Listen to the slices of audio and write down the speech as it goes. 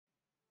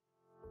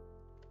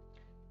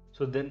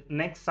So the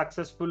next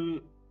successful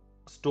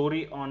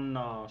story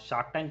on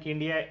Shark Tank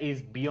India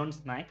is Beyond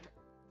Snack.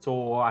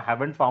 So I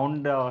haven't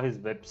found his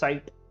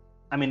website.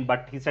 I mean,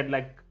 but he said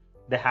like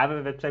they have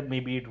a website.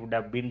 Maybe it would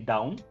have been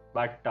down.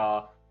 But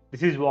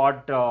this is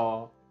what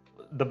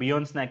the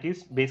Beyond Snack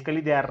is.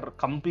 Basically, they are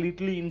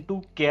completely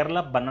into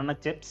Kerala banana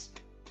chips,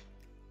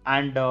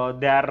 and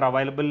they are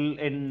available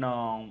in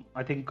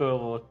I think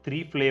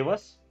three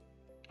flavors,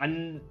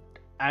 and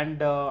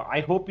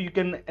I hope you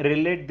can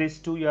relate this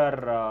to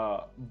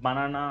your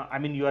banana. I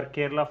mean, your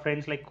Kerala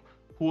friends, like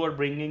who are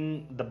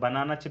bringing the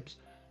banana chips.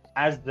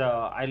 As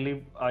I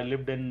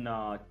lived in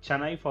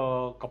Chennai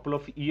for a couple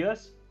of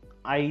years.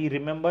 I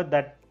remember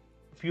that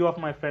few of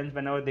my friends,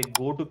 whenever they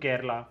go to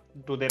Kerala,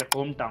 to their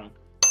hometown,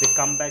 they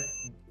come back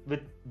with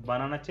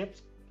banana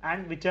chips,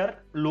 and which are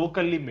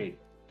locally made.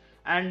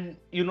 And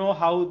you know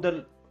how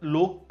the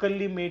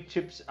locally made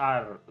chips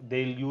are,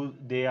 they use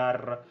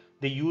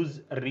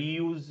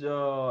reuse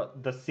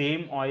the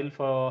same oil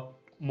for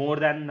more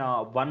than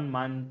 1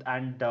 month,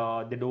 and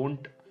they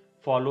don't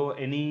follow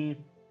any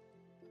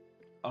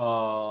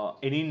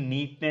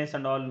neatness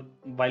and all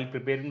while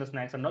preparing the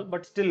snacks and all,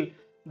 but still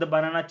the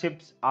banana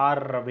chips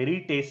are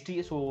very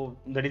tasty. So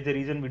that is the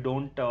reason we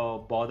don't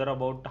bother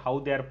about how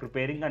they are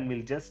preparing, and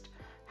we'll just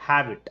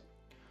have it.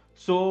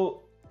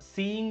 So,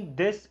 seeing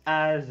this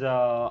as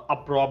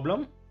a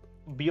problem,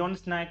 Beyond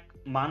Snack,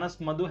 Manas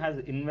Madhu has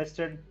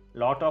invested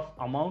lot of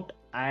amount,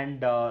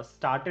 and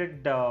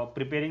started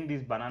preparing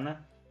these banana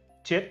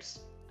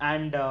chips,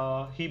 and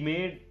he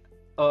made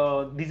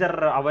these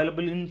are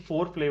available in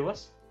four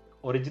flavors: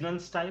 original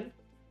style,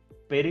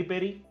 peri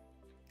peri,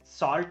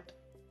 salt,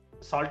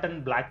 salt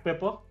and black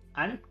pepper,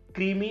 and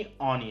creamy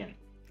onion.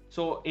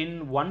 So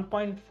in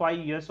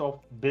 1.5 years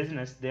of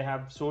business, they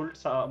have sold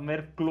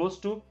somewhere close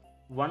to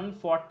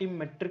 140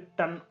 metric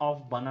ton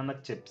of banana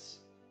chips,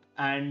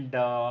 and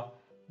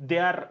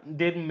their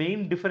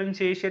main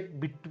differentiation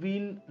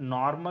between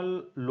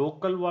normal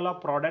local wala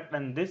product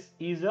and this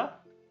is a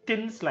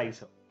thin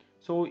slicer.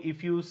 So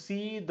if you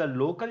see the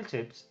local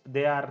chips,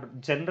 they are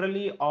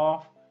generally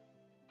of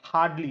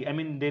hardly, I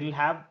mean, they'll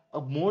have a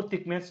more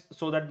thickness,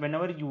 so that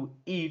whenever you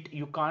eat,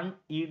 you can't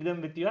eat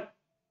them with your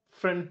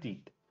front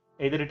teeth.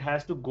 Either it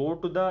has to go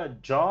to the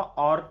jaw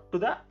or to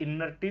the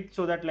inner teeth,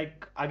 so that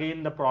like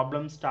again the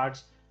problem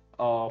starts,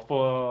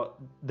 for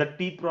the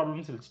teeth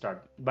problems will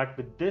start. But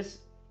with this,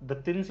 the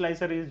thin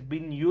slicer is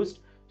being used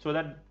so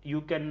that you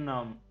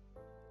can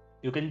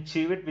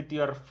chew it with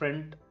your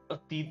front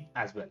teeth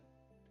as well.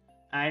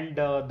 And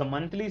the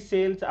monthly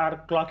sales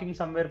are clocking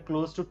somewhere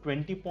close to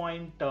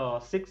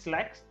 20.6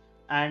 lakhs,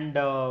 and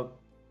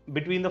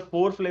between the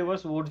four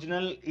flavors,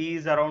 original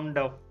is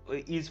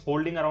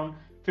holding around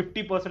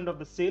 50% of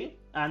the sale,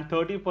 and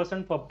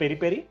 30% for peri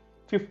peri,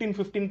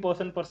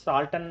 15% for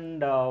salt and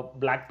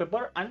black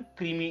pepper, and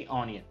creamy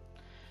onion.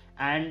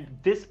 And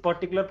this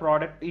particular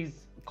product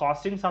is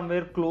costing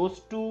somewhere close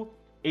to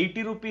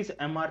 80 rupees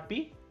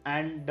MRP,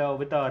 and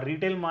with a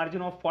retail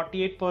margin of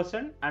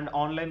 48% and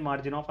online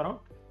margin of around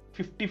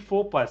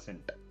 54%.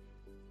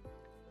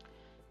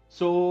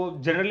 So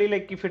generally,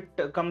 like if it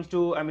comes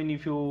to, I mean,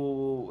 if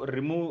you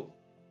remove,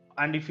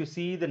 and if you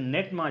see, the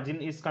net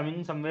margin is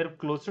coming somewhere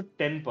close to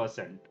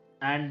 10%,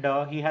 and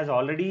he has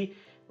already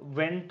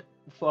went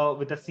for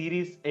with a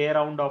series A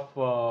round of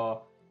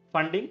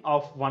funding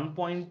of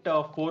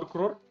 1.4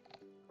 crore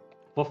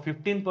for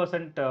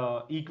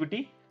 15%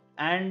 equity.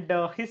 And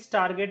his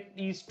target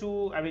is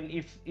to, I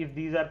mean, if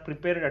these are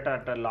prepared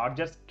at a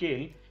larger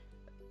scale,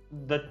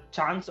 the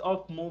chance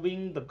of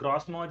moving the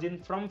gross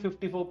margin from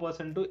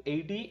 54% to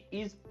 80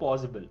 is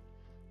possible.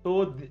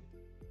 So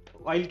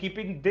while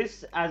keeping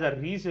this as a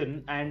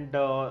reason, and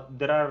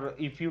there are,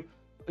 if you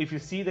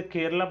see, the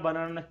Kerala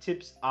banana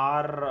chips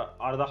are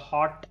the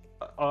hot,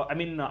 I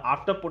mean,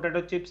 after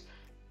potato chips,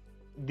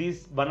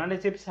 these banana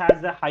chips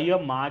has a higher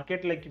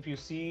market, like if you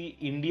see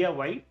India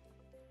wide.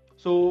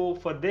 So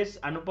for this,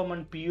 Anupam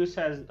and Piyush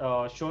has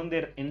shown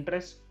their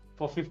interest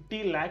for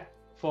 50 lakh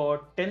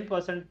for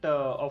 10%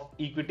 of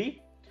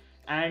equity.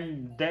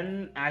 And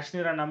then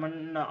Ashnir and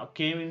Aman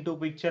came into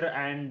picture,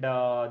 and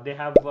they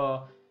have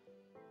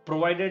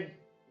provided,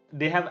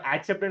 they have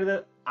accepted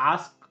the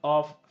ask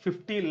of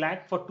 50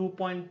 lakh for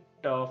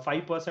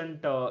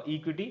 2.5%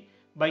 equity.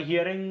 By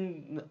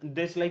hearing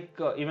this, like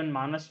even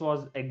Manas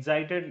was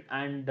excited,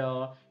 and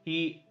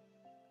he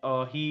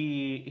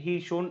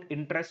shown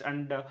interest,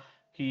 and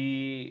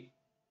he,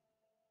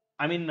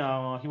 I mean,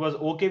 he was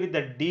okay with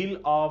the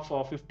deal of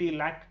 50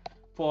 lakh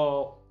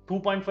for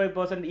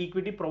 2.5%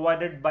 equity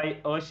provided by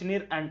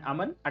Arshinir and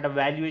Aman at a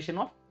valuation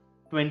of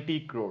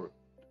 20 crore.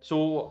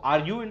 So, are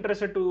you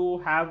interested to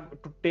have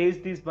to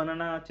taste these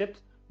banana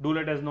chips? Do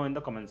let us know in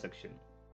the comment section.